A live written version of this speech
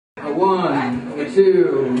1, a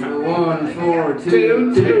 2, a 1, 4,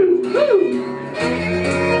 2, 2. Woo!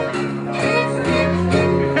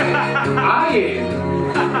 Ah, yeah.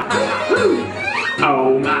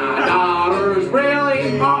 Oh, my daughter's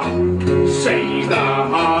really hot. She's the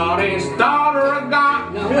hottest daughter I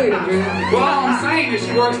got. Now, wait a minute. Well, all I'm saying is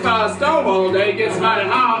she works by a stove all day, gets mighty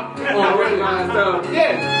hot. Oh, really by a stove.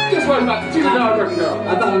 Yeah, just works by. She's a dog-working girl.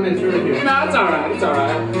 I thought I meant really good. No, it's alright, it's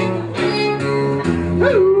alright.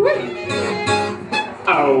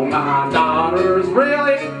 Oh, my daughter's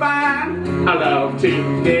really fine. I love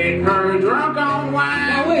to get her drunk on wine.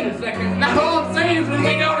 Now, wait a second. Now, all I'm saying is when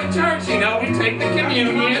we go to church, you know, we take the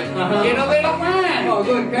communion, get a little wine. Oh,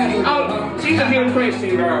 good Catholic. Oh, she's a good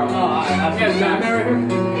Christian girl. Oh, I marry her?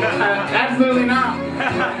 Absolutely not.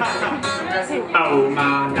 Oh,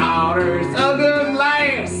 my daughter's a good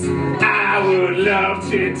lass. I would love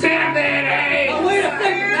to tap that ass. Oh, wait a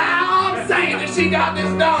second. Now, I'm saying that she got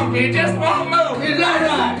this donkey, it just won't move. Is that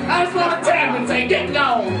right? I just want to tap and say, get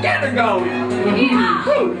going, get her going. Yeah.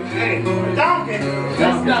 Hey, donkey.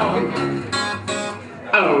 Let's go.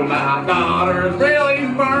 Oh, my daughter's really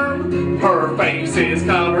firm. Her face is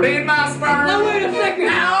covered in my sperm. Now, wait a second.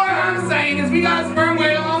 Now, all I'm saying is we got sperm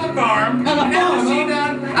whale on the farm.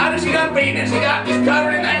 After she done beating it, she got just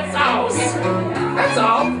covered in that sauce. That's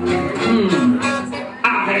all. I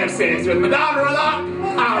have sex with my daughter a lot.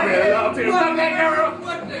 I really love to fuck that girl.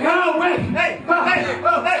 Oh, wait. Hey, oh,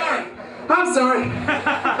 sorry. I'm sorry.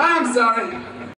 I'm sorry.